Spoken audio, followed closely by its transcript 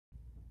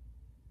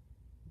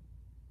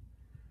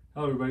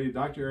Hello everybody,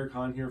 Dr. Eric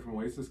Hahn here from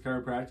Oasis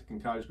Chiropractic in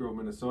Cottage Grove,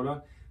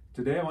 Minnesota.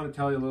 Today I want to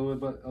tell you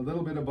a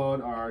little bit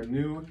about our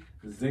new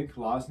Zinc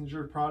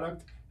Lozenger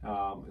product.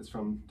 It's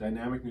from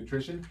Dynamic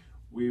Nutrition.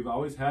 We've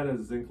always had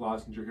a Zinc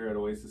Lozenger here at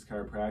Oasis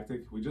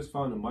Chiropractic. We just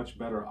found a much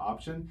better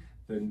option.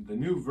 The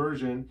new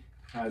version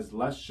has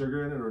less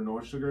sugar in it or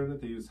no sugar in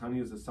it. They use honey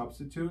as a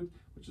substitute,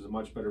 which is a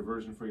much better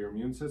version for your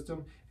immune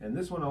system. And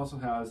this one also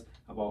has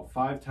about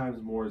 5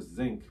 times more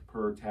zinc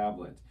per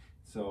tablet.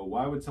 So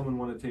why would someone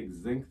want to take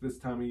zinc this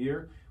time of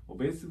year? Well,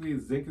 basically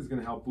zinc is going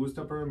to help boost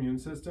up our immune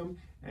system,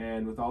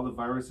 and with all the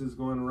viruses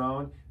going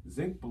around,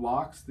 zinc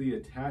blocks the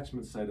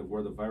attachment site of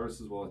where the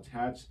viruses will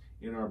attach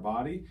in our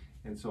body.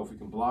 And so if we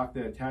can block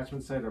the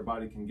attachment site, our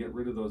body can get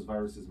rid of those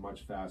viruses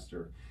much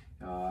faster.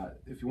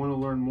 If you want to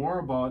learn more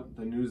about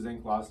the new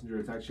Zinc Lozenger,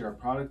 it's actually our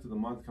product of the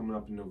month coming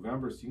up in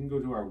November. So you can go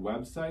to our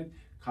website,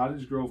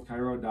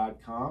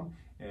 cottagegrovechiro.com,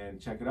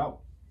 and check it out.